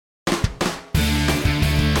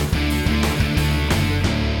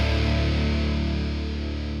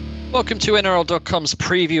Welcome to NRL.com's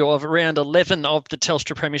preview of round 11 of the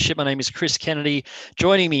Telstra Premiership. My name is Chris Kennedy.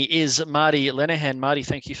 Joining me is Marty Lenihan. Marty,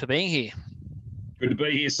 thank you for being here. Good to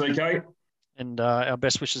be here, CK. And our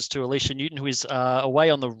best wishes to Alicia Newton, who is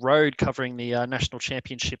away on the road covering the National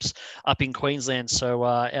Championships up in Queensland. So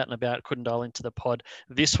out and about, couldn't dial into the pod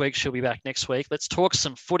this week. She'll be back next week. Let's talk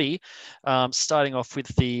some footy, starting off with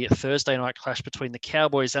the Thursday night clash between the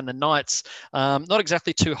Cowboys and the Knights. Not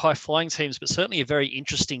exactly two high-flying teams, but certainly a very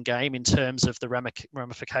interesting game in terms of the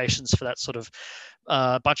ramifications for that sort of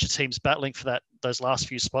bunch of teams battling for those last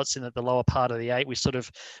few spots in the lower part of the eight. We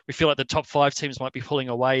feel like the top five teams might be pulling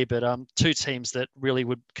away, but two teams that really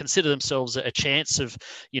would consider themselves a chance of,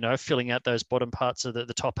 filling out those bottom parts of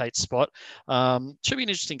the top eight spot. Should be an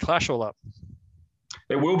interesting clash all up.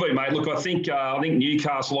 It will be, mate. Look, I think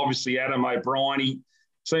Newcastle, obviously Adam O'Brien, he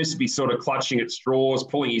seems to be sort of clutching at straws,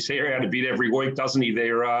 pulling his hair out a bit every week, doesn't he?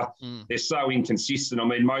 They're so inconsistent. I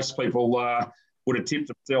mean, most people would have tipped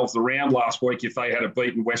themselves around last week if they had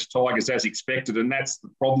beaten West Tigers as expected, and that's the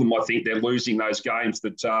problem. I think they're losing those games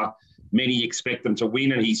that many expect them to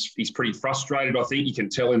win, and he's pretty frustrated. I think you can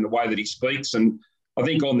tell in the way that he speaks. And I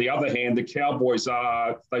think on the other hand, the Cowboys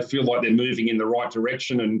they feel like they're moving in the right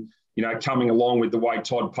direction and, coming along with the way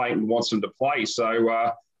Todd Payten wants them to play. So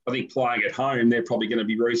I think playing at home, they're probably going to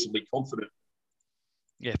be reasonably confident.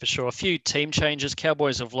 Yeah, for sure. A few team changes.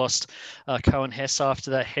 Cowboys have lost Coen Hess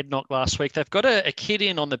after that head knock last week. They've got a kid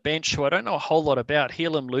in on the bench who I don't know a whole lot about,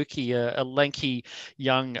 Helam Lukey, a lanky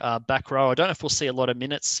young back row. I don't know if we'll see a lot of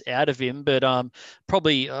minutes out of him, but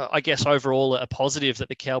probably, I guess, overall a positive that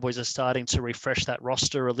the Cowboys are starting to refresh that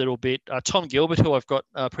roster a little bit. Tom Gilbert, who I've got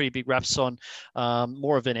pretty big raps on,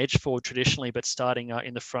 more of an edge forward traditionally, but starting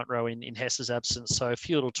in the front row in Hess's absence. So a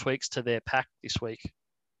few little tweaks to their pack this week.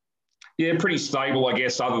 Yeah, pretty stable, I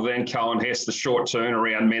guess, other than Coen Hess. The short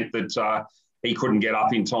turnaround meant that he couldn't get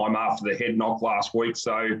up in time after the head knock last week.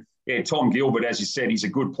 So, yeah, Tom Gilbert, as you said, he's a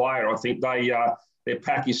good player. I think their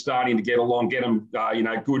pack is starting to get along, get them,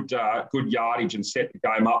 good yardage and set the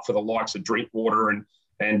game up for the likes of Drinkwater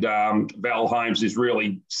and Val Holmes is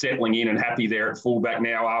really settling in and happy there at fullback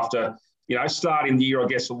now after, starting the year, I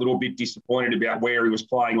guess, a little bit disappointed about where he was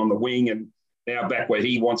playing on the wing and now back where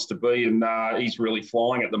he wants to be, and he's really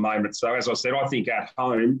flying at the moment. So, as I said, I think at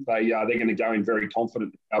home they're going to go in very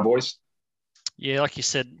confident, the Cowboys. Yeah, like you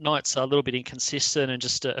said, Knights are a little bit inconsistent and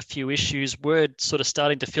just a few issues. Word sort of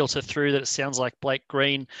starting to filter through that it sounds like Blake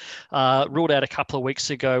Green, ruled out a couple of weeks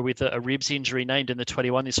ago with a ribs injury, named in the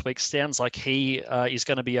 21 this week. Sounds like he is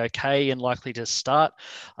going to be okay and likely to start,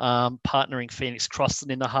 partnering Phoenix Crossan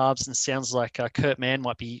in the halves. And sounds like Kurt Mann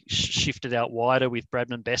might be shifted out wider with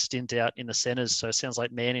Bradman Best out in the centres. So it sounds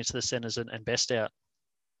like Mann into the centres and Best out.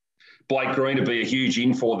 Blake Green would be a huge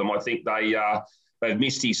in for them. I think they've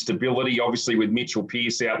missed his stability, obviously, with Mitchell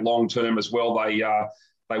Pearce out long term as well. They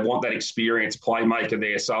want that experienced playmaker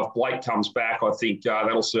there. So if Blake comes back, I think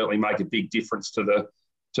that'll certainly make a big difference to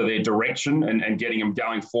their direction and getting him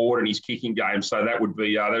going forward in his kicking game. So that'd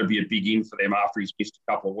be a big in for them after he's missed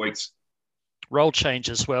a couple of weeks. Role change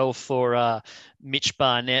as well for Mitch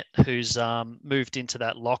Barnett, who's moved into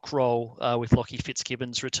that lock role with Lockie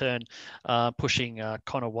Fitzgibbon's return, pushing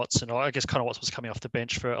Connor Watson. I guess Connor Watson was coming off the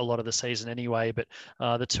bench for a lot of the season anyway, but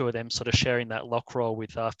the two of them sort of sharing that lock role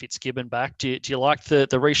with Fitzgibbon back. Do you like the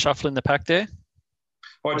reshuffle in the pack there?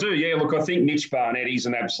 I do, yeah. Look, I think Mitch Barnett, he's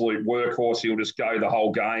an absolute workhorse. He'll just go the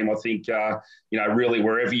whole game. I think, really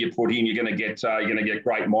wherever you put him, you're going to get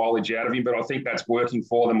great mileage out of him. But I think that's working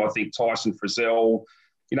for them. I think Tyson Frizzell,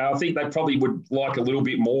 I think they probably would like a little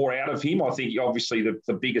bit more out of him. I think obviously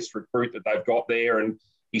the biggest recruit that they've got there, and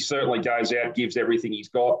he certainly goes out, gives everything he's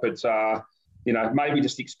got. But maybe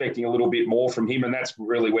just expecting a little bit more from him. And that's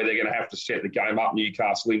really where they're going to have to set the game up,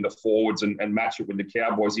 Newcastle, in the forwards and match it with the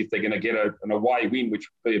Cowboys if they're going to get an away win, which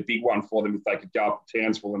would be a big one for them if they could go up to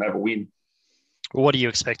Townsville and have a win. What are you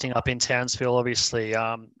expecting up in Townsville? Obviously,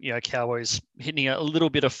 Cowboys hitting a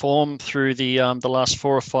little bit of form through the last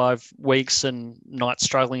 4 or 5 weeks and Knights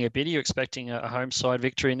struggling a bit. Are you expecting a home side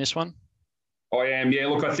victory in this one? I am, yeah.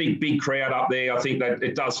 Look, I think big crowd up there. I think that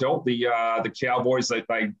it does help the Cowboys.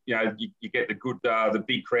 That you get the good, the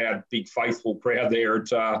big crowd, big faithful crowd there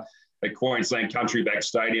at Queensland Country-Back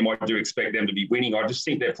Stadium. I do expect them to be winning. I just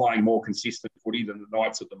think they're playing more consistent footy than the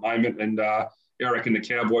Knights at the moment, and I reckon the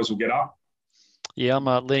Cowboys will get up. Yeah,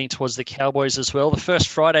 I'm leaning towards the Cowboys as well. The first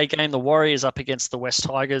Friday game, the Warriors up against the West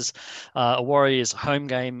Tigers. A Warriors home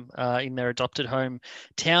game in their adopted home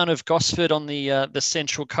town of Gosford on the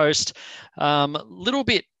Central Coast. Little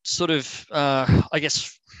bit sort of, I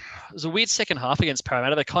guess, it was a weird second half against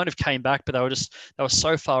Parramatta. They kind of came back, but they were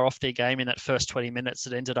so far off their game in that first 20 minutes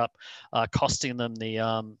it ended up costing them the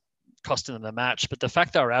costing them the match. But the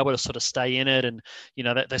fact they were able to sort of stay in it, and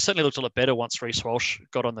they certainly looked a lot better once Reece Walsh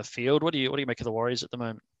got on the field. What do you make of the Warriors at the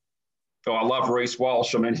moment? Oh, I love Reece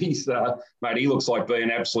Walsh. I mean, he's mate. He looks like being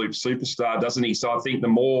an absolute superstar, doesn't he? So I think the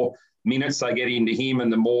more minutes they get into him,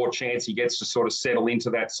 and the more chance he gets to sort of settle into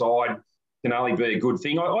that side, can only be a good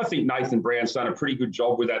thing. I think Nathan Brown's done a pretty good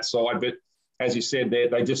job with that side, but as you said,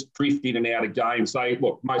 they just drift in and out of games.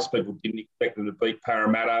 Most people didn't expect them to beat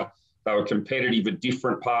Parramatta. They were competitive at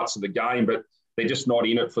different parts of the game, but they're just not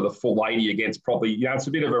in it for the full 80 against probably, it's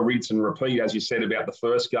a bit of a rinse and repeat, as you said about the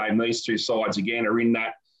first game. These two sides, again, are in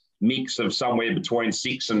that mix of somewhere between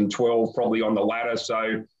 6 and 12, probably on the ladder.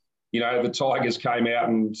 So, the Tigers came out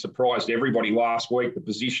and surprised everybody last week. The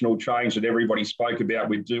positional change that everybody spoke about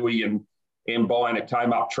with Dewey and Mbai, and it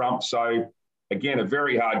came up trump. So, again, a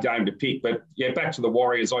very hard game to pick. But, back to the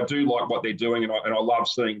Warriors. I do like what they're doing, and I love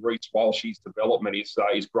seeing Reece Walsh's development.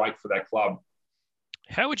 He's great for that club.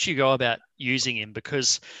 How would you go about using him?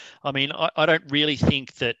 Because, I mean, I don't really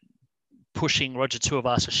think that pushing Roger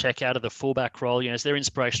Tuivasa-Sheck out of the fullback role, as their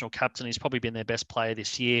inspirational captain, he's probably been their best player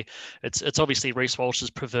this year. It's obviously Reece Walsh's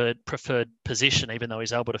preferred position, even though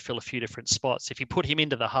he's able to fill a few different spots. If you put him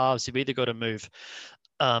into the halves, you've either got to move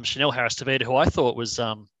Chanel Harris-Tavita, who I thought was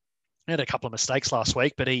had a couple of mistakes last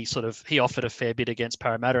week, but he offered a fair bit against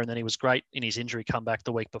Parramatta, and then he was great in his injury comeback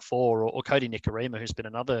the week before, or Cody Nikorima, who's been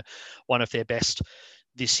another one of their best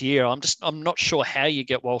this year. I'm not sure how you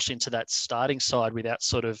get Walsh into that starting side without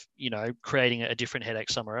sort of, creating a different headache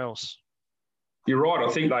somewhere else. You're right.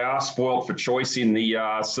 I think they are spoiled for choice in the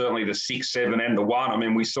certainly the 6, 7 and the 1. I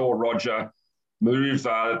mean, we saw Roger move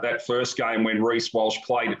that first game when Reece Walsh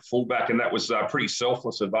played at fullback, and that was pretty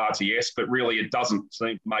selfless of RTS, but really it doesn't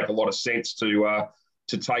seem to make a lot of sense to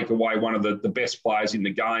take away one of the best players in the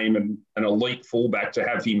game and an elite fullback, to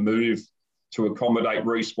have him move to accommodate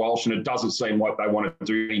Reece Walsh, and it doesn't seem like they want to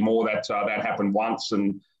do any more. That happened once,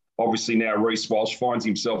 and obviously now Reece Walsh finds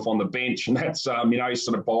himself on the bench, and that's he's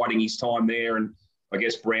sort of biding his time there, and I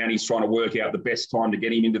guess Brownie's trying to work out the best time to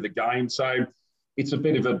get him into the game. So it's a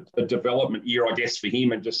bit of a development year, I guess, for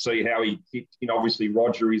him, and just see how he fits. Obviously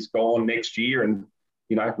Roger is gone next year, and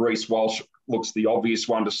Reece Walsh looks the obvious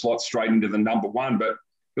one to slot straight into the number 1, but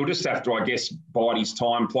he'll just have to, I guess, bide his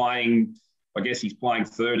time playing. I guess he's playing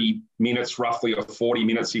 30 minutes roughly, or 40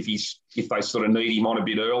 minutes if they sort of need him on a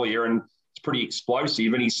bit earlier, and it's pretty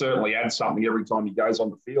explosive, and he certainly adds something every time he goes on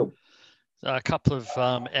the field. A couple of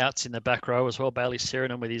outs in the back row as well. Bailey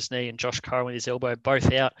Sirenham with his knee and Josh Curran with his elbow,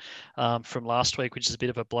 both out from last week, which is a bit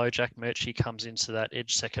of a blow. Jack Murchie comes into that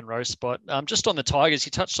edge second row spot. Just on the Tigers, you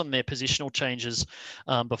touched on their positional changes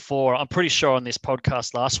before. I'm pretty sure on this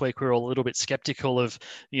podcast last week we were all a little bit sceptical of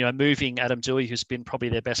moving Adam Dewey, who's been probably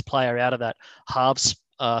their best player, out of that halves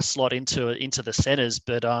slot into the centres.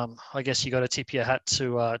 But I guess you got to tip your hat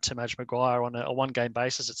to Madge Maguire on a one-game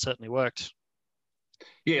basis. It certainly worked.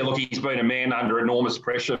 Yeah, look, he's been a man under enormous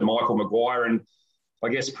pressure, Michael Maguire, and I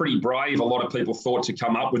guess pretty brave. A lot of people thought to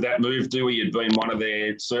come up with that move. Dewey had been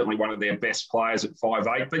certainly one of their best players at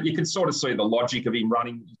 5'8", but you can sort of see the logic of him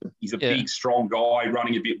running. He's a big, strong guy,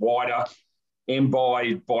 running a bit wider.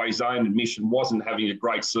 Mbai, by his own admission, wasn't having a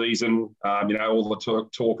great season. All the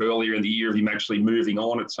talk earlier in the year of him actually moving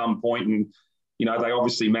on at some point, and they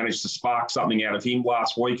obviously managed to spark something out of him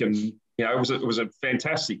last week, and it was a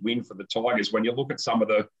fantastic win for the Tigers. When you look at some of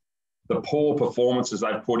the poor performances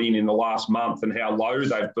they've put in the last month and how low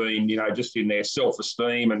they've been, just in their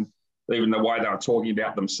self-esteem and even the way they were talking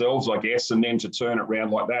about themselves, I guess, and then to turn it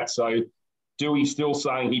around like that. So Dewey's still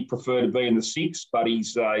saying he'd prefer to be in the 6, but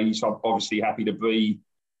he's obviously happy to be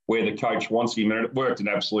where the coach wants him, and it worked an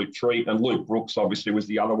absolute treat. And Luke Brooks obviously was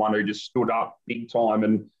the other one who just stood up big time,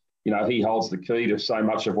 and he holds the key to so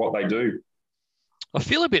much of what they do. I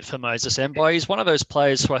feel a bit for Moses Mbai. He's one of those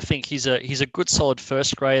players who I think he's a good solid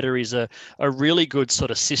first grader. He's a really good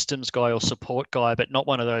sort of systems guy or support guy, but not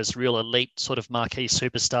one of those real elite sort of marquee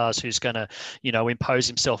superstars who's going to, impose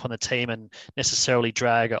himself on the team and necessarily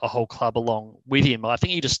drag a whole club along with him. I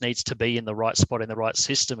think he just needs to be in the right spot in the right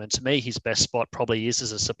system. And to me, his best spot probably is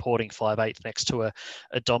as a supporting 5'8" next to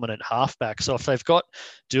a dominant halfback. So if they've got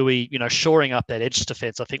Dewey, shoring up that edge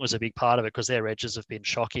defence, I think was a big part of it, because their edges have been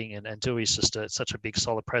shocking, and Dewey's just such a big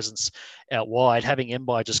solid presence out wide. Having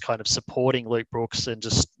Mbai just kind of supporting Luke Brooks and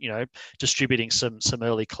just distributing some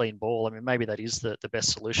early clean ball, I mean, maybe that is the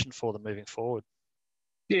best solution for them moving forward.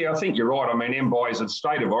 Yeah, I think you're right. I mean, Mbai is a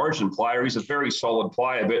state of origin player. He's a very solid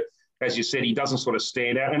player, but as you said, he doesn't sort of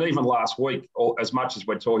stand out. And even last week, as much as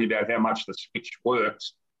we're talking about how much the switch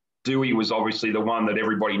works, Dewey was obviously the one that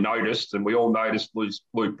everybody noticed, and we all noticed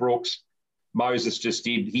Luke Brooks. Moses just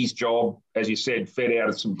did his job, as you said, fed out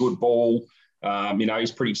of some good ball,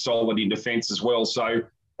 He's pretty solid in defence as well. So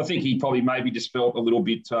I think he probably maybe just felt a little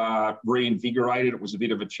bit reinvigorated. It was a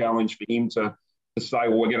bit of a challenge for him to say,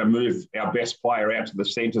 well, we're going to move our best player out to the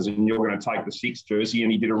centres and you're going to take the 6 jersey.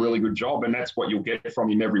 And he did a really good job. And that's what you'll get from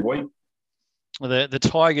him every week. The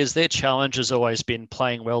Tigers, their challenge has always been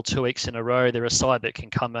playing well 2 weeks in a row. They're a side that can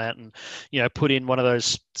come out and, put in one of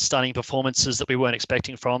those stunning performances that we weren't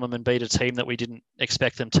expecting from them and beat a team that we didn't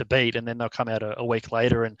expect them to beat. And then they'll come out a week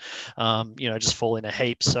later and, just fall in a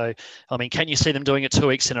heap. So, I mean, can you see them doing it 2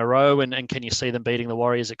 weeks in a row and can you see them beating the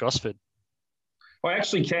Warriors at Gosford? I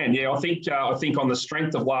actually can, yeah. I think on the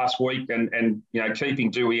strength of last week and keeping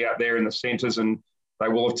Dewey out there in the centres, and they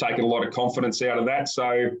will have taken a lot of confidence out of that.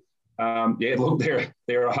 So, look,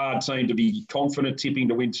 they're a hard team to be confident tipping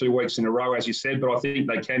to win 2 weeks in a row, as you said, but I think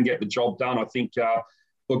they can get the job done. I think,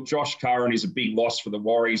 Josh Curran is a big loss for the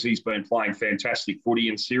Warriors. He's been playing fantastic footy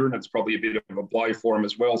in Siren. It's probably a bit of a blow for him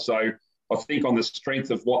as well. So I think on the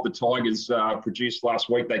strength of what the Tigers produced last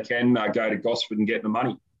week, they can go to Gosford and get the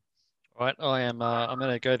money. Right, I'm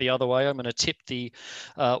going to go the other way. I'm going to tip the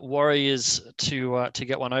Warriors to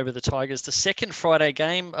get one over the Tigers. The second Friday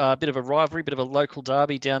game, a bit of a rivalry, bit of a local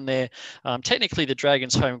derby down there. Technically the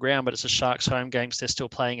Dragons' home ground, but it's a Sharks' home game, so they're still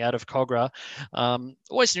playing out of Cogra.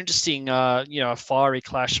 Always an interesting, a fiery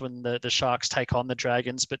clash when the Sharks take on the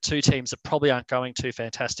Dragons, but two teams that probably aren't going too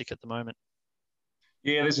fantastic at the moment.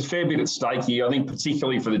 Yeah, there's a fair bit at stake here. I think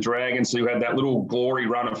particularly for the Dragons, who had that little glory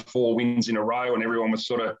run of 4 wins in a row, and everyone was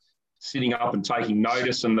sort of sitting up and taking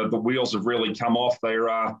notice, and the wheels have really come off.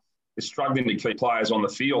 They're struggling to keep players on the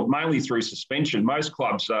field, mainly through suspension. Most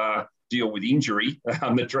clubs deal with injury.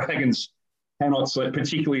 The Dragons cannot,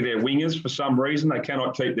 particularly their wingers, for some reason, they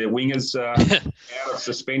cannot keep their wingers out of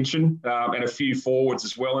suspension, and a few forwards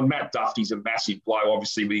as well. And Matt Duffy's a massive blow,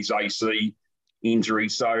 obviously, with his AC injury.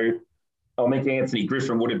 So I think Anthony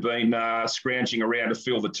Griffin would have been scrounging around to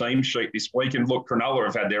fill the team sheet this week. And look, Cronulla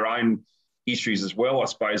have had their own issues as well, I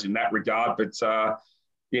suppose, in that regard. But,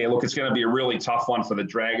 it's going to be a really tough one for the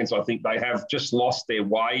Dragons. I think they have just lost their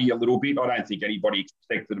way a little bit. I don't think anybody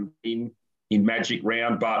expected them in Magic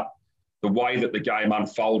Round, but the way that the game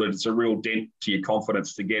unfolded, it's a real dent to your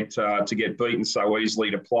confidence to get beaten so easily,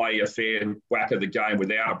 to play a fair whack of the game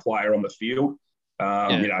without a player on the field.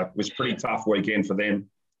 It was a pretty tough weekend for them.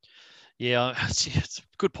 Yeah, it's a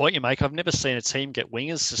good point you make. I've never seen a team get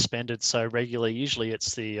wingers suspended so regularly. Usually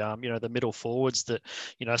it's the, the middle forwards that,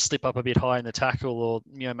 slip up a bit high in the tackle or,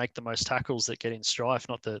 make the most tackles that get in strife,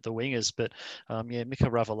 not the wingers. But,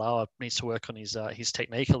 Mika Ravalawa needs to work on his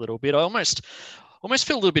technique a little bit. I almost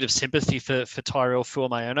feel a little bit of sympathy for Tyrell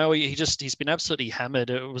Fulme. I know he's been absolutely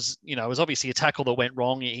hammered. It was obviously a tackle that went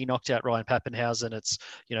wrong. He knocked out Ryan Pappenhausen. It's,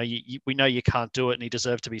 we know you can't do it and he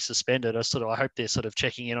deserved to be suspended. I hope they're sort of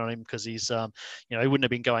checking in on him because he's, he wouldn't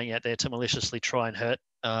have been going out there to maliciously try and hurt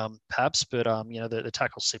Paps, but the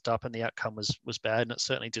tackle slipped up and the outcome was bad and it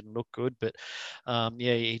certainly didn't look good. But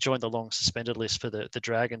he joined the long suspended list for the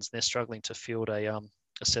Dragons and they're struggling to field a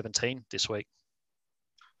 17 this week.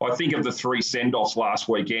 I think of the 3 send-offs last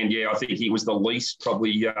weekend, I think he was the least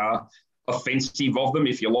probably offensive of them,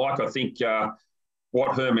 if you like. I think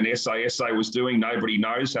what Herman SA was doing, nobody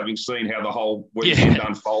knows, having seen how the whole weekend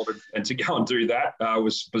unfolded. And to go and do that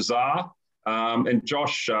was bizarre. And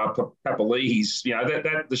Josh Papali'i's,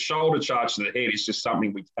 the shoulder charge to the head is just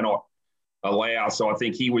something we cannot allow. So I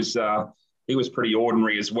think he was pretty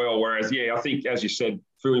ordinary as well. Whereas, I think, as you said,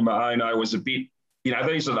 Fui Mahono was a bit,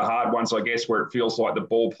 these are the hard ones, I guess, where it feels like the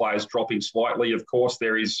ball player's dropping slightly. Of course,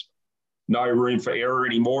 there is no room for error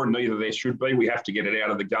anymore, and neither there should be. We have to get it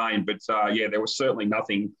out of the game. But, there was certainly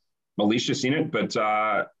nothing malicious in it. But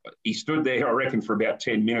he stood there, I reckon, for about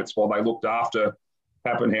 10 minutes while they looked after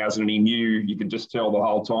Pappenhausen, and he knew, you could just tell the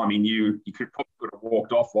whole time, he knew he could have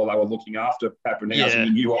walked off while they were looking after Pappenhausen. Yeah.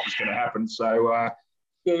 He knew what was going to happen. So,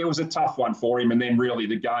 it was a tough one for him. And then really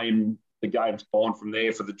the game's gone from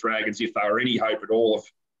there for the Dragons. If they were any hope at all of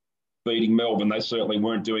beating Melbourne, they certainly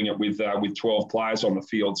weren't doing it with 12 players on the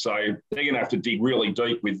field. So they're going to have to dig really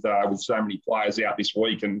deep with so many players out this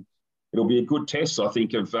week, and it'll be a good test, I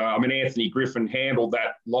think. Anthony Griffin handled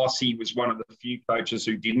that loss. He was one of the few coaches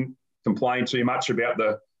who didn't complain too much about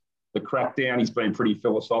the crackdown. He's been pretty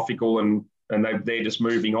philosophical, and they're just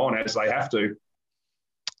moving on as they have to.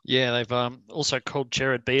 Yeah, they've also called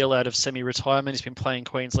Jared Beale out of semi-retirement. He's been playing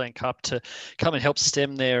Queensland Cup to come and help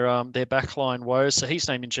stem their backline woes. So he's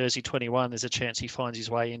named in jersey 21. There's a chance he finds his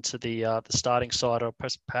way into the starting side or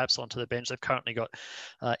perhaps onto the bench. They've currently got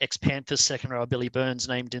ex-Panthers second row Billy Burns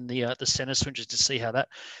named in the centre, so interested to see how that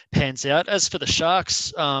pans out. As for the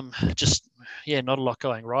Sharks, just not a lot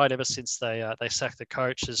going right ever since they sacked the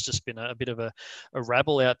coach. There's just been a bit of a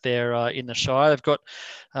rabble out there in the Shire. They've got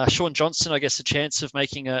Shaun Johnson, I guess, a chance of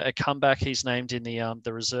making a comeback. He's named in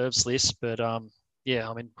the reserves list, but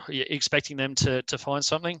expecting them to find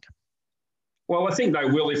something. Well, I think they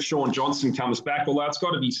will if Shaun Johnson comes back, although it's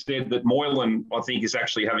got to be said that Moylan, I think, is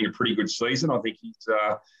actually having a pretty good season. I think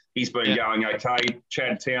he's been going okay.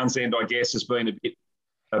 Chad Townsend, I guess, has been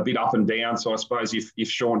a bit up and down. So I suppose if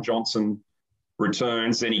Shaun Johnson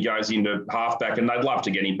returns, then he goes into halfback, and they'd love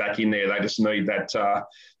to get him back in there. They just need that,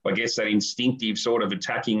 that instinctive sort of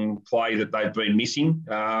attacking play that they've been missing.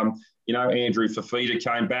 Andrew Fifita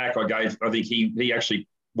came back. I think he actually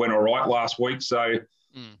went all right last week. So,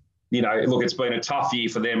 look, it's been a tough year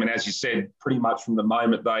for them. And as you said, pretty much from the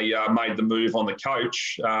moment they made the move on the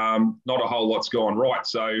coach, not a whole lot's gone right.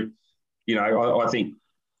 So, I think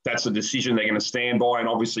that's a decision they're going to stand by. And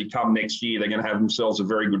obviously come next year, they're going to have themselves a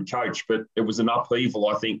very good coach. But it was an upheaval,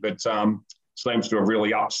 I think, that seems to have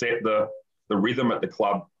really upset the rhythm at the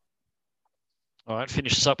club. All right,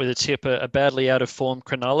 finish us up with a tip, a badly out of form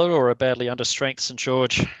Cronulla or a badly under strength St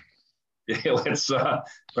George? Yeah, let's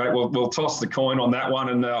we'll toss the coin on that one.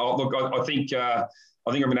 And look, I think I'm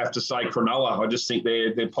going to have to say Cronulla. I just think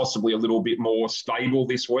they're possibly a little bit more stable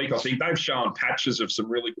this week. I think they've shown patches of some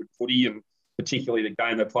really good footy, and particularly the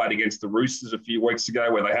game they played against the Roosters a few weeks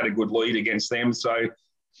ago where they had a good lead against them. So a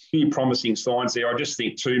few promising signs there. I just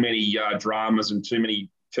think too many dramas and too many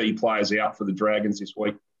key players out for the Dragons this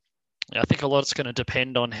week. I think a lot's going to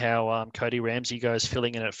depend on how Cody Ramsey goes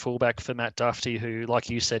filling in at fullback for Matt Duffy, who, like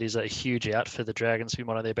you said, is a huge out for the Dragons, been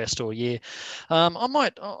one of their best all year.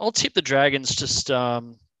 I'll tip the Dragons just,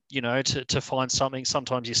 to find something.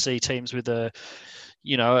 Sometimes you see teams with a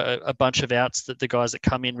bunch of outs that the guys that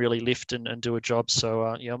come in really lift and do a job. So,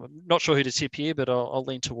 I'm not sure who to tip here, but I'll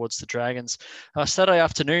lean towards the Dragons. Saturday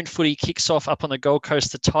afternoon footy kicks off up on the Gold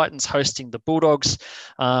Coast. The Titans hosting the Bulldogs.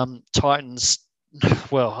 Titans,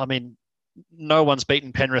 well, I mean, no one's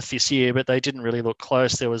beaten Penrith this year, but they didn't really look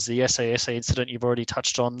close. There was the SASA incident you've already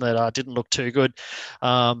touched on that didn't look too good.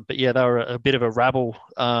 But yeah, they were a bit of a rabble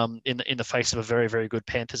in the face of a very, very good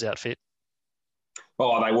Panthers outfit.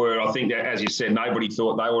 Oh, they were. I think that, as you said, nobody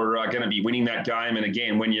thought they were going to be winning that game. And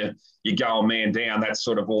again, when you go a man down, that's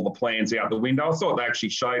sort of all the plans out the window. I thought they actually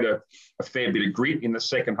showed a fair bit of grit in the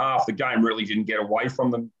second half. The game really didn't get away from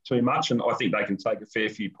them too much, and I think they can take a fair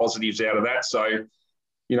few positives out of that. So,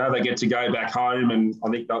 they get to go back home, and I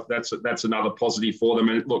think that's another positive for them.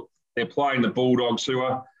 And look, they're playing the Bulldogs,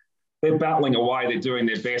 they're battling away. They're doing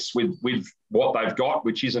their best with what they've got,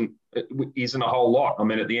 which isn't a whole lot. I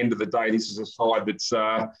mean, at the end of the day, this is a side that's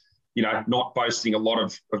not boasting a lot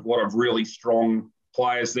of really strong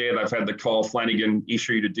players there. They've had the Kyle Flanagan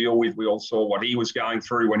issue to deal with. We all saw what he was going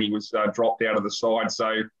through when he was dropped out of the side.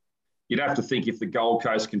 So you'd have to think if the Gold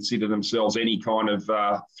Coast consider themselves any kind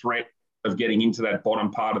of threat of getting into that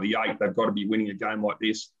bottom part of the 8, they've got to be winning a game like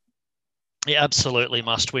this. Yeah, absolutely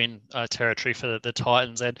must-win territory for the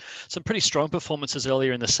Titans. They had some pretty strong performances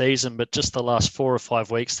earlier in the season, but just the last 4 or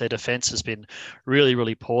 5 weeks, their defence has been really,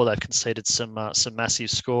 really poor. They've conceded some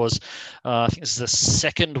massive scores. I think this is the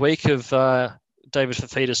second week of David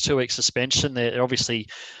Fifita's 2-week suspension. They obviously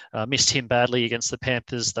missed him badly against the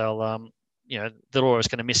Panthers. They're always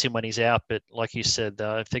going to miss him when he's out. But like you said,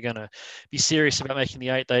 if they're going to be serious about making the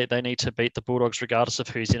 8, they need to beat the Bulldogs regardless of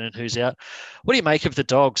who's in and who's out. What do you make of the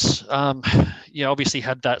Dogs? Obviously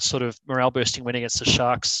had that sort of morale-boosting win against the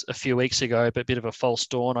Sharks a few weeks ago, but a bit of a false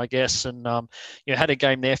dawn, I guess. And, had a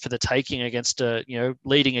game there for the taking against,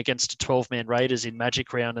 leading against a 12-man Raiders in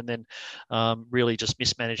Magic Round, and then really just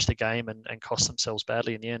mismanaged the game and cost themselves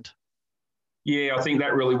badly in the end. Yeah, I think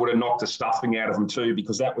that really would have knocked the stuffing out of them too,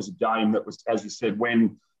 because that was a game that was, as you said,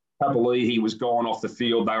 when Papali'i was gone off the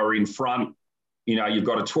field, they were in front. You've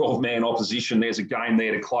got a 12-man opposition. There's a game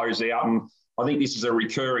there to close out. And I think this is a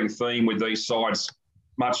recurring theme with these sides,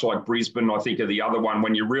 much like Brisbane, I think, are the other one.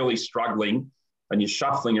 When you're really struggling and you're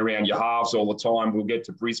shuffling around your halves all the time, we'll get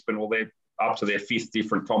to Brisbane. Well, they're up to their 5th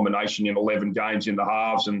different combination in 11 games in the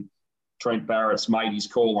halves. And Trent Barrett's made his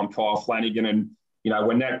call on Kyle Flanagan. And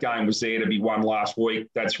when that game was there to be won last week,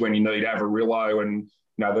 that's when you need Averillo and,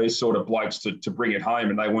 these sort of blokes to bring it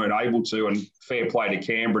home, and they weren't able to. And fair play to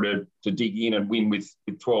Canberra to dig in and win with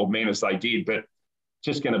 12 men as they did. But it's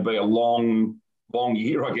just going to be a long, long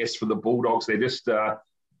year, I guess, for the Bulldogs. They're just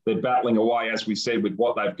they're battling away, as we said, with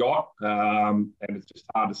what they've got. And it's just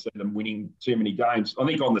hard to see them winning too many games. I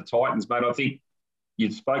think on the Titans, mate, I think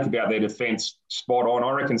you spoke about their defence spot on.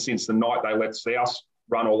 I reckon since the night they let South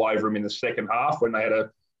run all over them in the second half when they had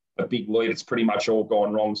a big lead, it's pretty much all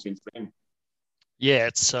gone wrong since then. Yeah,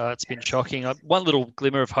 it's been shocking. One little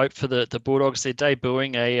glimmer of hope for the Bulldogs. They're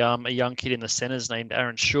debuting a young kid in the centres named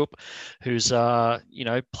Aaron Schupp, who's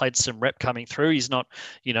played some rep coming through. He's not,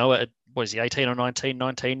 what is he, 18 or 19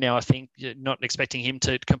 now, I think. You're not expecting him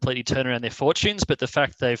to completely turn around their fortunes, but the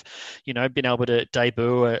fact they've, been able to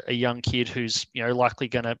debut a young kid who's, likely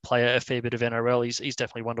going to play a fair bit of NRL, he's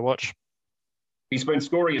definitely one to watch. He's been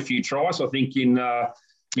scoring a few tries, I think, in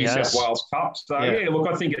New South Wales Cup. So, look,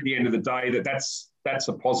 I think at the end of the day that's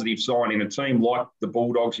a positive sign in a team like the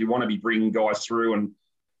Bulldogs. You want to be bringing guys through and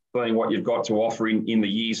seeing what you've got to offer in the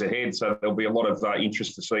years ahead. So there'll be a lot of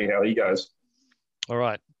interest to see how he goes. All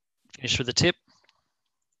right. Finish with the tip.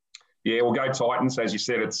 Yeah, we'll go Titans. As you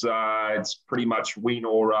said, it's pretty much win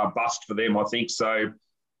or bust for them, I think. So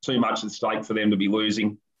too much at stake for them to be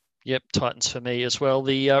losing. Yep, Titans for me as well.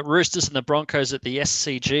 The Roosters and the Broncos at the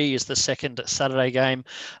SCG is the second Saturday game.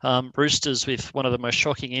 Roosters with one of the most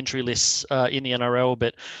shocking injury lists in the NRL,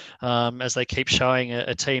 but as they keep showing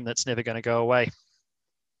a team that's never going to go away.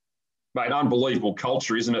 Mate, unbelievable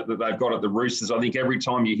culture, isn't it, that they've got at the Roosters? I think every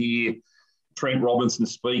time you hear Trent Robinson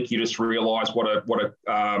speak, you just realise what a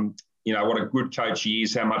good coach he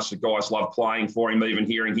is, how much the guys love playing for him, even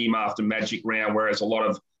hearing him after Magic Round, whereas a lot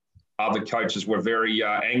of other coaches were very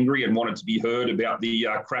angry and wanted to be heard about the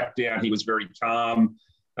crackdown. He was very calm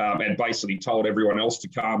and basically told everyone else to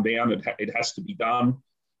calm down. It has to be done.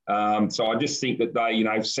 So I just think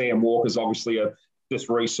that Sam Walker's obviously just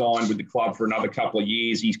re-signed with the club for another couple of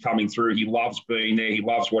years. He's coming through. He loves being there. He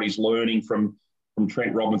loves what he's learning from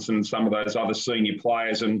Trent Robinson and some of those other senior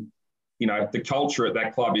players. And, the culture at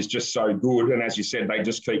that club is just so good. And as you said, they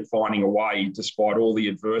just keep finding a way despite all the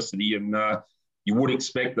adversity. And you would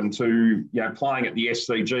expect them to, playing at the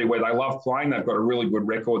SCG where they love playing. They've got a really good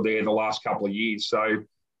record there the last couple of years. So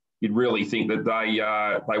you'd really think that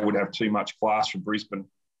they would have too much class for Brisbane.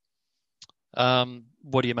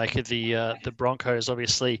 What do you make of the Broncos?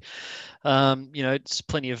 Obviously, it's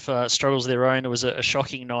plenty of struggles of their own. It was a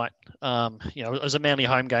shocking night. It was a Manly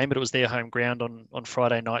home game, but it was their home ground on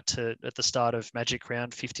Friday night at the start of Magic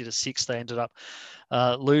Round, 50-6. They ended up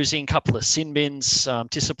losing. A couple of sin bins.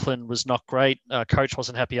 Discipline was not great. Coach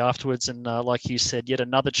wasn't happy afterwards. And like you said, yet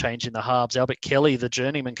another change in the halves. Albert Kelly, the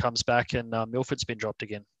journeyman, comes back, and Milford's been dropped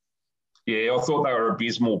again. Yeah, I thought they were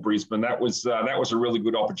abysmal, Brisbane. That was a really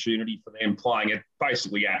good opportunity for them playing it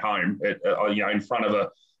basically at home, in front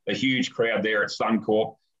of a huge crowd there at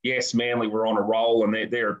Suncorp. Yes, Manly were on a roll and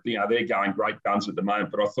they're going great guns at the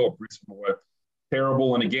moment, but I thought Brisbane were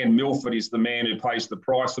terrible. And again, Milford is the man who pays the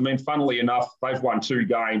price. I mean, funnily enough, they've won 2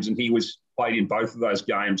 games and he was played in both of those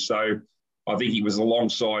games. So I think he was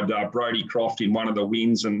alongside Brodie Croft in one of the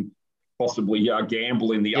wins and possibly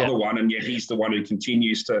Gamble in the other one, and yet he's the one who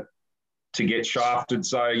continues to get shafted.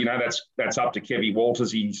 So, that's up to Kevy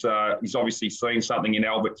Walters. He's obviously seen something in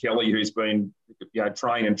Albert Kelly, who's been,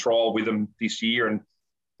 train and trial with him this year and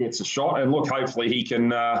gets a shot. And look, hopefully he can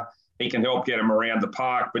help get him around the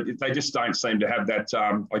park, but they just don't seem to have that.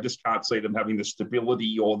 I just can't see them having the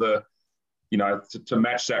stability or the, to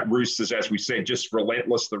match that Roosters, as we said, just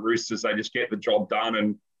relentless. The Roosters, they just get the job done.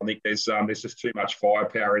 And I think there's just too much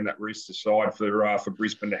firepower in that Roosters side for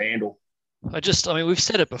Brisbane to handle. We've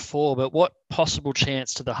said it before, but what possible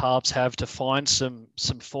chance do the halves have to find some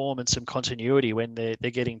form and some continuity when they're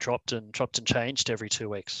getting dropped and changed every 2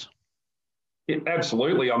 weeks? Yeah,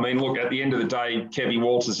 absolutely. I mean, look, at the end of the day, Kevy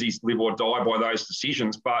Walters, he's live or die by those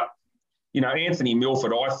decisions. But, Anthony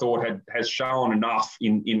Milford, I thought has shown enough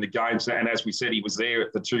in the games. And as we said, he was there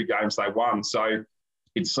at the 2 games they won. So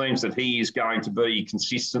it seems that he is going to be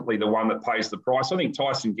consistently the one that pays the price. I think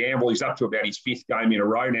Tyson Gamble, he's up to about his 5th game in a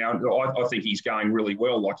row now. I think he's going really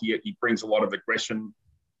well. Like he brings a lot of aggression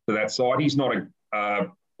to that side. He's not a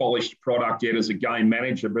polished product yet as a game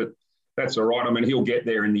manager, but that's all right. I mean, he'll get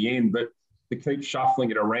there in the end. But to keep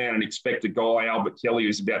shuffling it around and expect a guy, Albert Kelly,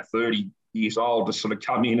 who's about 30 years old, to sort of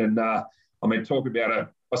come in and, talk about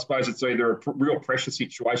I suppose it's either a real pressure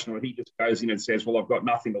situation where he just goes in and says, well, I've got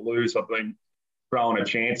nothing to lose. I've been throwing a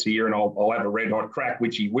chance here and I'll have a red hot crack,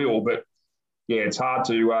 which he will. But yeah, it's hard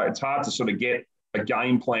to sort of get a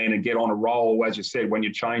game plan and get on a roll, as you said, when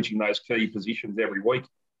you're changing those key positions every week.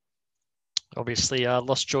 Obviously,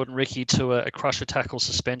 lost Jordan Ricky to a crusher tackle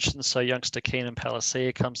suspension, so youngster Keenan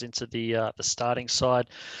Palasia comes into the starting side.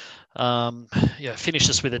 Finish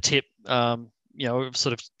this with a tip. We've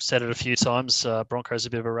sort of said it a few times. Broncos a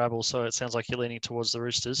bit of a rabble, so it sounds like you're leaning towards the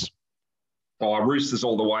Roosters. Oh, Roosters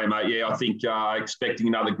all the way, mate. Yeah, I think expecting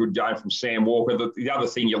another good game from Sam Walker. The other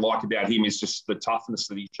thing you like about him is just the toughness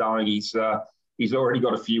that he's showing. He's already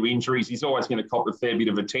got a few injuries. He's always going to cop a fair bit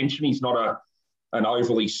of attention. He's not an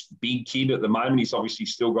overly big kid at the moment. He's obviously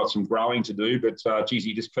still got some growing to do, but geez,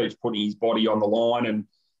 he just keeps putting his body on the line, and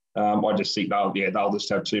I just think they'll just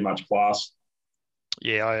have too much class.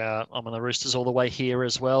 Yeah, I'm on the Roosters all the way here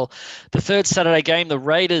as well. The third Saturday game, the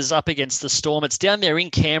Raiders up against the Storm. It's down there in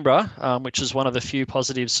Canberra, which is one of the few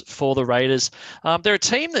positives for the Raiders. They're a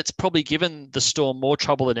team that's probably given the Storm more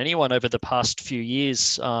trouble than anyone over the past few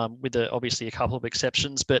years, with obviously a couple of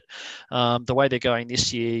exceptions. But the way they're going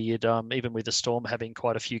this year, even with the Storm having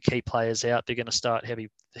quite a few key players out, they're going to start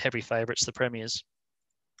heavy favourites, the Premiers.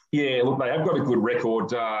 Yeah, look, they have got a good record,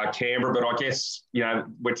 Canberra, but I guess,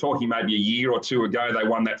 we're talking maybe a year or two ago, they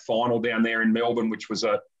won that final down there in Melbourne, which was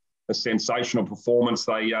a sensational performance.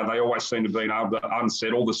 They always seem to be able to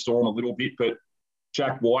unsettle the Storm a little bit, but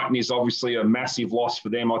Jack Whiten is obviously a massive loss for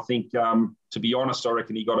them. I think, to be honest, I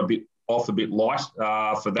reckon he got a bit light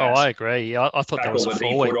for that. Oh, I agree. I thought that was a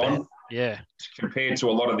forward on. Yeah. Compared to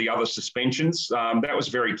a lot of the other suspensions. That was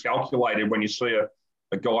very calculated when you see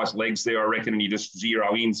a guy's legs there, I reckon, and you just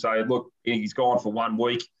zero in. So, look, he's gone for 1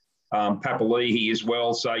 week. Papali'i as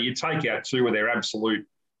well. So you take out two of their absolute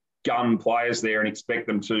gun players there and expect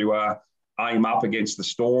them to aim up against the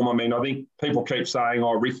Storm. I mean, I think people keep saying,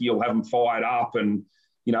 Ricky will have them fired up. And,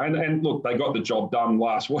 and look, they got the job done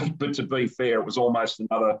last week. But to be fair, it was almost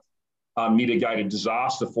another unmitigated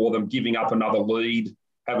disaster for them, giving up another lead,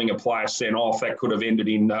 having a player sent off. That could have ended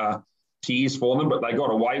in tears for them, but they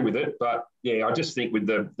got away with it. But yeah, I just think with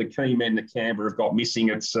the key men that Canberra have got missing,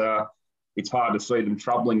 it's hard to see them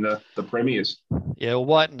troubling the Premiers. Yeah, well,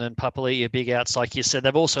 Whiten and Papali'i are big outs, like you said.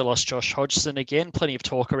 They've also lost Josh Hodgson again. Plenty of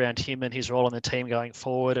talk around him and his role in the team going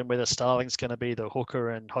forward, and whether Starling's going to be the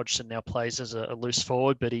hooker and Hodgson now plays as a loose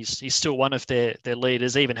forward. But he's still one of their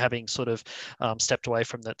leaders, even having sort of stepped away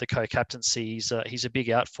from the co-captaincy. He's a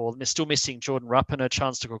big out for them. They're still missing Jordan Ruppen, a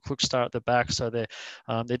chance to go Klukstar at the back, so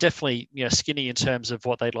they're definitely skinny in terms of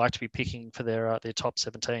what they'd like to be picking for their top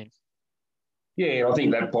 17. Yeah, I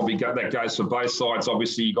think that probably that goes for both sides.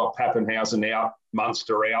 Obviously, you got Pappenhausen out,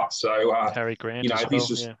 Munster out, so Harry Grant.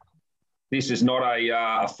 This is not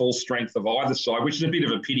a full strength of either side, which is a bit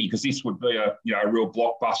of a pity because this would be a real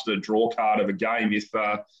blockbuster draw card of a game if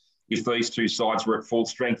these two sides were at full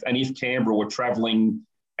strength and if Canberra were travelling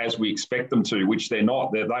as we expect them to, which they're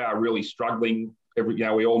not. They are really struggling.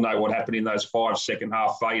 We all know what happened in those 5 second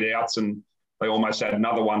half fade outs, and they almost had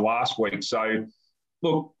another one last week. So,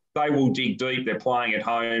 look. They will dig deep. They're playing at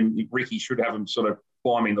home. Ricky should have them sort of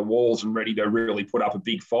climbing the walls and ready to really put up a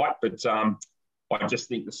big fight. But I just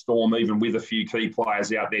think the Storm, even with a few key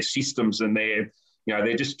players out, their systems and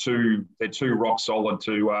they're just too rock solid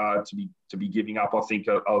to be giving up. I think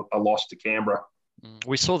a loss to Canberra.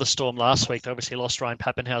 We saw the Storm last week. They obviously lost Ryan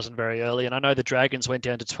Pappenhausen very early. And I know the Dragons went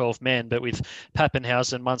down to 12 men, but with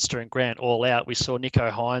Pappenhausen, Munster and Grant all out, we saw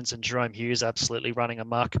Nicho Hynes and Jerome Hughes absolutely running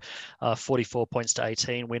amok. 44 points to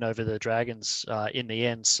 18 win over the Dragons in the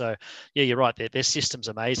end. So, yeah, you're right. Their system's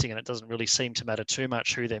amazing, and it doesn't really seem to matter too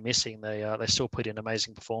much who they're missing. They still put in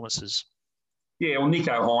amazing performances. Yeah, well,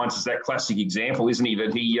 Nicho Hynes is that classic example, isn't he?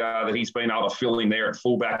 That he's been able to fill in there at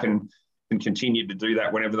fullback and continue to do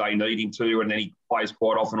that whenever they need him to. And then he plays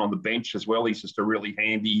quite often on the bench as well. He's just a really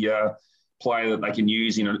handy player that they can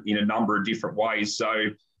use in a number of different ways. So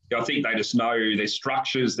I think they just know their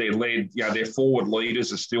structures, their forward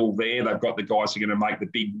leaders are still there. They've got the guys who are going to make the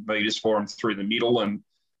big meters for them through the middle. And,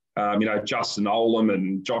 Justin Olam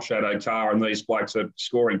and Josh Adokar and these blokes are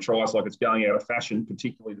scoring tries like it's going out of fashion,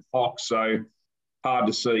 particularly the Fox. So hard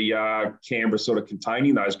to see Canberra sort of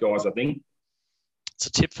containing those guys, I think. It's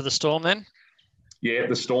a tip for the Storm then? Yeah,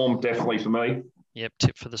 the Storm definitely for me. Yep,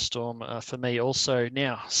 tip for the Storm for me also.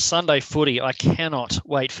 Now, Sunday footy, I cannot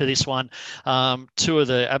wait for this one. Two of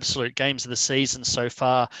the absolute games of the season so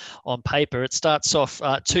far on paper. It starts off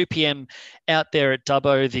 2 p.m. out there at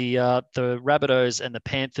Dubbo, the Rabbitohs and the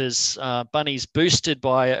Panthers. Bunnies boosted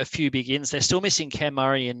by a few big ins. They're still missing Cam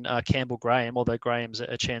Murray and Campbell Graham, although Graham's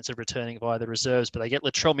a chance of returning via the reserves. But they get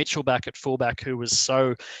Latrell Mitchell back at fullback, who was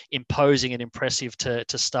so imposing and impressive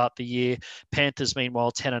to start the year. Panthers,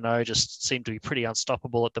 meanwhile, 10-0, just seem to be pretty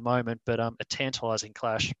unstoppable at the moment, but a tantalising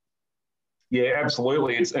clash. Yeah,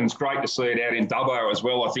 absolutely. It's great to see it out in Dubbo as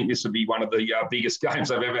well. I think this would be one of the biggest games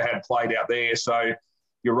I've ever had played out there. So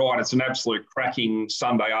you're right, it's an absolute cracking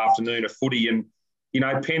Sunday afternoon of footy. And,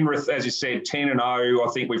 Penrith, as you said, 10-0.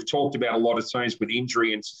 I think we've talked about a lot of teams with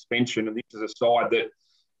injury and suspension, and this is a side that,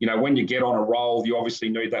 when you get on a roll, you obviously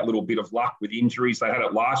need that little bit of luck with injuries. They had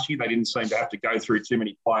it last year. They didn't seem to have to go through too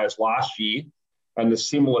many players last year. And the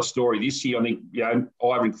similar story this year, I think,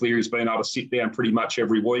 Ivan Cleary's been able to sit down pretty much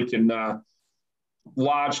every week and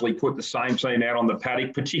largely put the same team out on the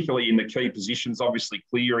paddock, particularly in the key positions. Obviously,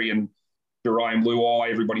 Cleary and Jerome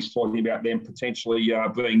Luai. Everybody's talking about them potentially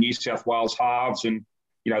being New South Wales halves, and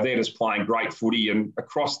they're just playing great footy. And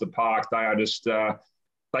across the park, they are just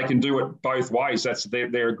they can do it both ways.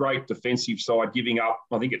 They're a great defensive side, giving up,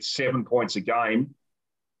 I think it's 7 points a game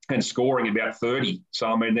and scoring about 30. So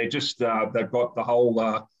I mean, they're just they've got the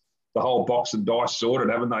whole box of dice sorted,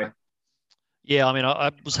 haven't they? Yeah, I mean,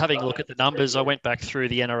 I was having a look at the numbers. I went back through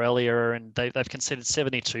the NRL era, and they've conceded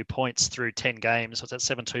 72 points through 10 games. So that's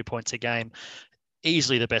 72 points a game.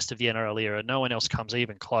 Easily the best of the NRL era. No one else comes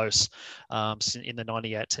even close in the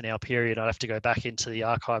 98 to now period. I'd have to go back into the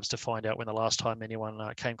archives to find out when the last time anyone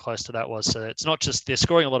came close to that was. So it's not just they're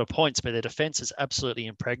scoring a lot of points, but their defense is absolutely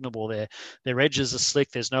impregnable. Their edges are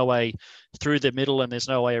slick. There's no way through the middle, and there's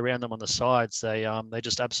no way around them on the sides. They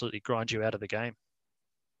just absolutely grind you out of the game.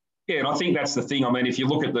 Yeah, and I think that's the thing. I mean, if you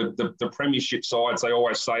look at the premiership sides, they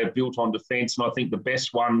always say are built on defence, and I think the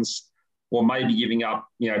best ones or maybe giving up,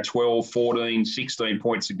 12, 14, 16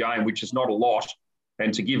 points a game, which is not a lot.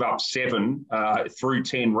 And to give up 7 through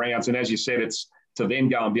 10 rounds, and as you said, it's to then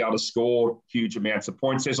go and be able to score huge amounts of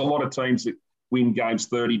points. There's a lot of teams that win games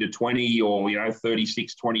 30-20 or,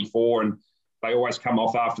 36-24, and they always come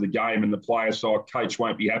off after the game and the player side coach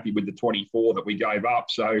won't be happy with the 24 that we gave up.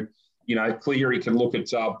 So, Cleary can look at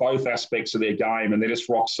both aspects of their game, and they're just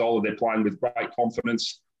rock solid. They're playing with great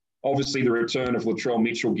confidence. Obviously, the return of Latrell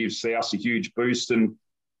Mitchell gives South a huge boost, and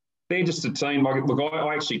they're just a team.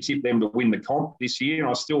 I actually tipped them to win the comp this year, and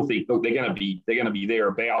I still think they're going to be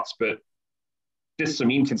thereabouts. But just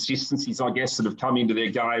some inconsistencies, I guess, that have come into their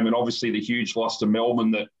game, and obviously the huge loss to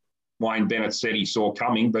Melbourne that Wayne Bennett said he saw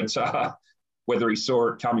coming. But whether he saw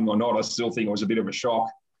it coming or not, I still think it was a bit of a shock.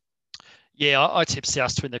 Yeah, I tipped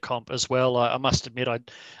South to win the comp as well. I must admit, I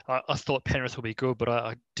thought Penrith would be good, but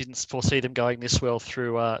I didn't foresee them going this well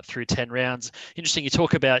through 10 rounds. Interesting, you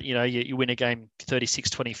talk about, you win a game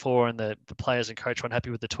 36-24 and the players and coach weren't happy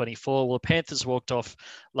with the 24. Well, the Panthers walked off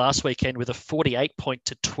last weekend with a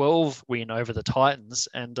 48-12 win over the Titans,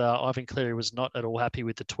 and Ivan Cleary was not at all happy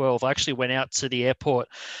with the 12. I actually went out to the airport.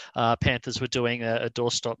 Panthers were doing a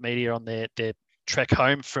doorstop media on their trek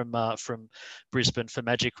home from Brisbane for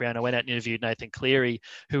Magic Round. I went out and interviewed Nathan Cleary,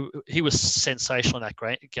 he was sensational in that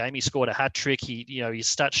great game. He scored a hat trick. His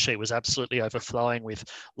stat sheet was absolutely overflowing with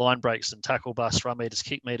line breaks and tackle busts, run meters,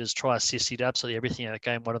 kick meters, try assists. He did absolutely everything in that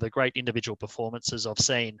game. One of the great individual performances I've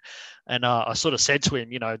seen. And I sort of said to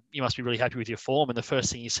him, you must be really happy with your form. And the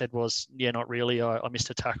first thing he said was, yeah, not really. I missed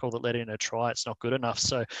a tackle that led in a try. It's not good enough.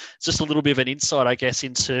 So it's just a little bit of an insight, I guess,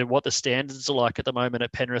 into what the standards are like at the moment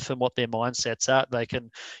at Penrith and what their mindset's at. They can,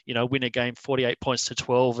 win a game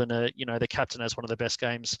 48-12, and the captain has one of the best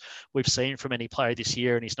games we've seen from any player this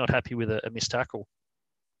year, and he's not happy with a missed tackle.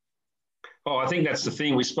 Oh, I think that's the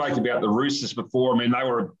thing. We spoke about the Roosters before. I mean, they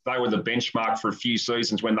were the benchmark for a few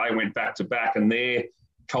seasons when they went back to back, and their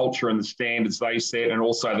culture and the standards they set, and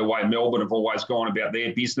also the way Melbourne have always gone about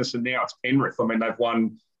their business. And now it's Penrith. I mean, they've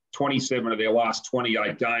won 27 of their last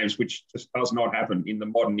 28 games, which just does not happen in the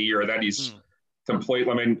modern era. That is complete.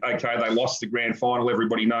 I mean, okay, they lost the grand final.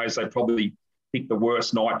 Everybody knows they probably picked the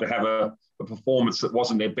worst night to have a performance that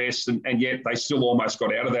wasn't their best, and yet they still almost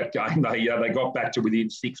got out of that game. They got back to within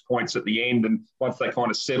 6 points at the end, and once they kind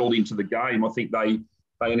of settled into the game, I think they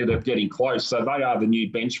ended up getting close. So they are the new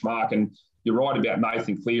benchmark, and you're right about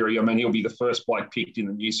Nathan Cleary. I mean, he'll be the first bloke picked in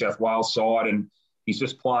the New South Wales side, and he's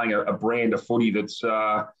just playing a brand of footy that's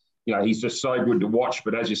he's just so good to watch.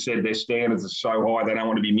 But as you said, their standards are so high, they don't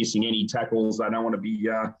want to be missing any tackles. They don't want to be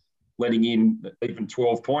letting in even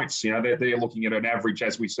 12 points. They're looking at an average,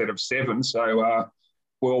 as we said, of 7. So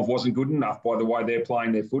 12 wasn't good enough by the way they're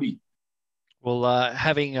playing their footy. Well,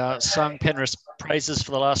 having sung Penrith's praises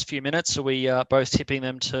for the last few minutes, are we both tipping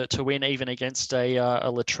them to win even against a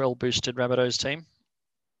Latrell-boosted Rabbitohs team?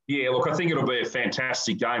 Yeah, look, I think it'll be a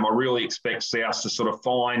fantastic game. I really expect South to sort of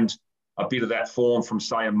find a bit of that form from,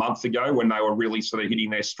 say, a month ago when they were really sort of hitting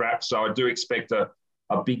their straps. So I do expect a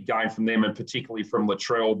big game from them, and particularly from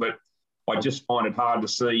Latrell. But I just find it hard to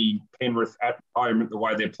see Penrith at the moment, the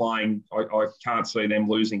way they're playing. I can't see them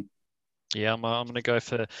losing. Yeah, I'm going to go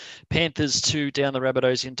for Panthers to down the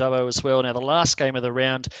Rabbitohs in Dubbo as well. Now, the last game of the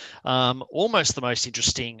round, almost the most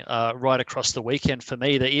interesting right across the weekend for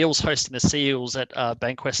me. The Eels hosting the Seals at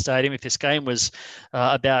Bankwest Stadium. If this game was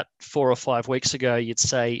about 4 or 5 weeks ago, you'd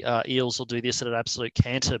say Eels will do this at an absolute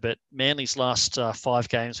canter. But Manly's last 5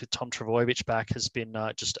 games with Tom Trbojevic back has been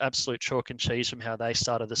just absolute chalk and cheese from how they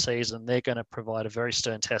started the season. They're going to provide a very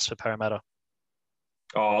stern test for Parramatta.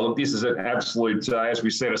 Oh, look, this is an absolute, as we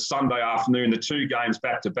said, a Sunday afternoon, the 2 games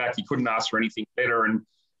back-to-back. You couldn't ask for anything better. And,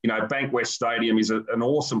 Bankwest Stadium is an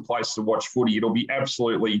awesome place to watch footy. It'll be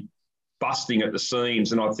absolutely busting at the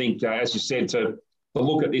seams. And I think, as you said, to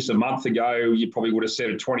look at this a month ago, you probably would have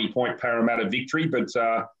said a 20-point Parramatta victory. But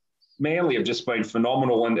Manly have just been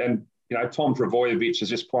phenomenal. And Tom Trbojevic is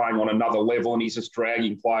just playing on another level, and he's just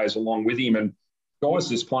dragging players along with him. And guys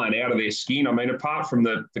just playing out of their skin. I mean, apart from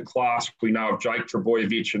the class we know of Jake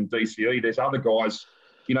Trbojevic and DCE, there's other guys,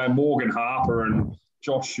 Morgan Harper and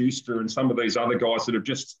Josh Schuster and some of these other guys that have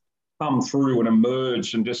just come through and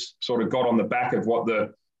emerged and just sort of got on the back of what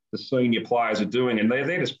the senior players are doing. And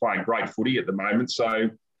they're just playing great footy at the moment. So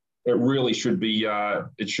it really should be a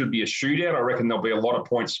shootout. I reckon there'll be a lot of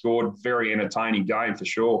points scored. Very entertaining game for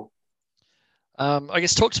sure. I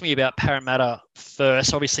guess talk to me about Parramatta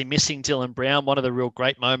first. Obviously missing Dylan Brown. One of the real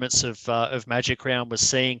great moments of Magic Round was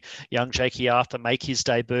seeing young Jakey Arthur make his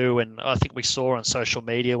debut. And I think we saw on social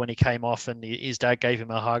media when he came off and his dad gave him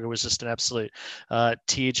a hug. It was just an absolute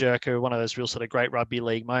tearjerker, one of those real sort of great rugby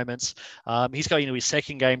league moments. He's going into his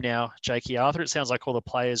second game now, Jakey Arthur. It sounds like all the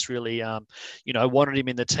players really, wanted him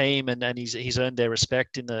in the team and he's earned their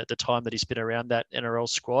respect in the time that he's been around that NRL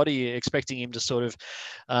squad. Are you expecting him to sort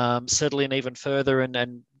of settle in even further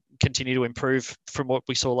and continue to improve from what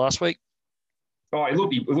we saw last week? Oh, he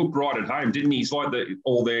looked right at home, didn't he? He's like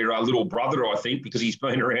their little brother, I think, because he's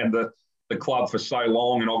been around the club for so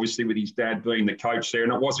long, and obviously with his dad being the coach there,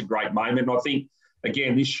 and it was a great moment. And I think,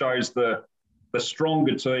 again, this shows the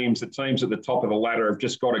stronger teams, the teams at the top of the ladder have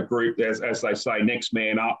just got a group, as they say, next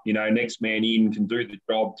man up, next man in, can do the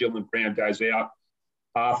job. Dylan Brown goes out.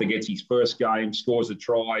 Arthur gets his first game, scores a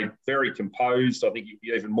try, very composed. I think he'd be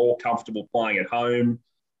even more comfortable playing at home.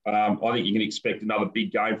 I think you can expect another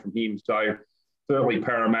big game from him. So certainly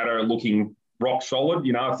Parramatta are looking rock solid.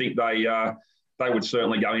 I think they would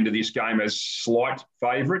certainly go into this game as slight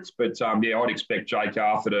favourites. But, I'd expect Jake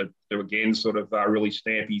Arthur to again sort of really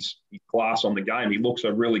stamp his class on the game. He looks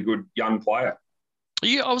a really good young player.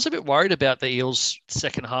 Yeah, I was a bit worried about the Eels'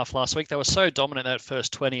 second half last week. They were so dominant that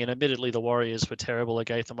first 20, and admittedly the Warriors were terrible. They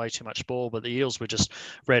gave them way too much ball, but the Eels were just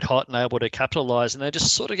red hot and able to capitalise. And they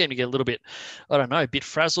just sort of getting to get a little bit, a bit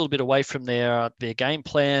frazzled, a bit away from their game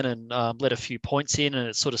plan and let a few points in, and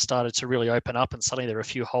it sort of started to really open up, and suddenly there were a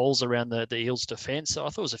few holes around the Eels' defence. So I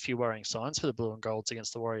thought it was a few worrying signs for the Blue and Golds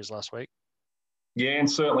against the Warriors last week. Yeah,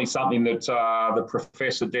 and certainly something that the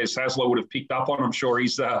Professor Des Hasler would have picked up on. I'm sure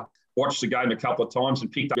he's watched the game a couple of times and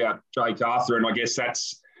picked up Jake Arthur, and I guess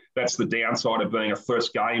that's the downside of being a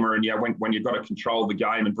first gamer. And when you've got to control the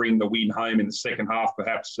game and bring the win home in the second half,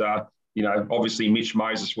 perhaps obviously Mitch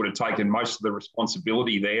Moses would have taken most of the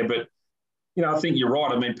responsibility there. But I think you're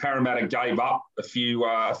right. I mean, Parramatta gave up a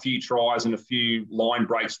few tries and a few line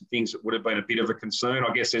breaks and things that would have been a bit of a concern.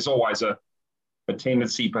 I guess there's always a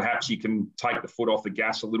tendency, perhaps you can take the foot off the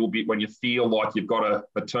gas a little bit when you feel like you've got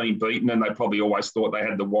a team beaten, and they probably always thought they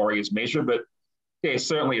had the Warriors measure. But yeah,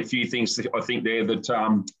 certainly a few things I think there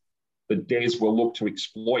that Des will look to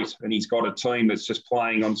exploit, and he's got a team that's just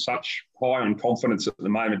playing on such high on confidence at the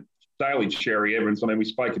moment. Daly Cherry Evans, I mean, we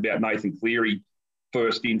spoke about Nathan Cleary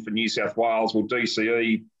first in for New South Wales. Well,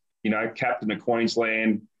 DCE, captain of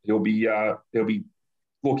Queensland, he'll be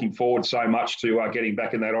looking forward so much to getting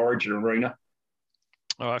back in that Origin arena.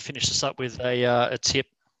 All right, finish this up with a tip.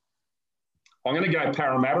 I'm going to go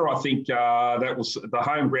Parramatta. I think that was the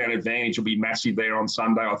home ground advantage will be massive there on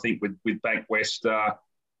Sunday. I think with Bank West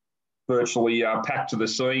virtually packed to the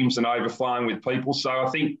seams and overflowing with people. So I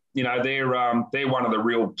think they're one of the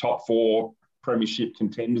real top four premiership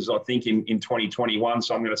contenders. I think in 2021.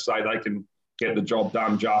 So I'm going to say they can get the job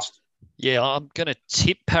done. Just. Yeah, I'm going to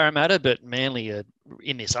tip Parramatta, but Manly are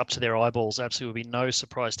in this up to their eyeballs. Absolutely, be no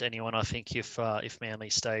surprise to anyone. I think if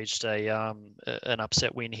Manly staged an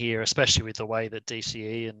upset win here, especially with the way that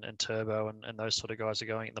DCE and Turbo and those sort of guys are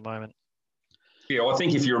going at the moment. Yeah, I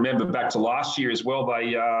think if you remember back to last year as well,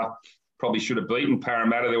 they probably should have beaten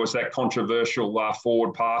Parramatta. There was that controversial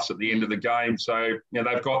forward pass at the end of the game. So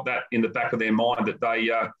they've got that in the back of their mind that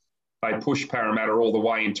they pushed Parramatta all the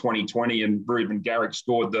way in 2020, and Reuben Garrick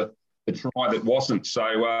scored the try that wasn't. So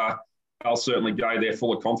I'll certainly go there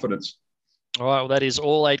full of confidence. All right, well, that is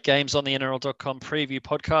all 8 games on the NRL.com preview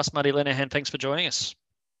podcast. Marty Lenihan, thanks for joining us.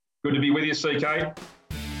 Good to be with you, CK.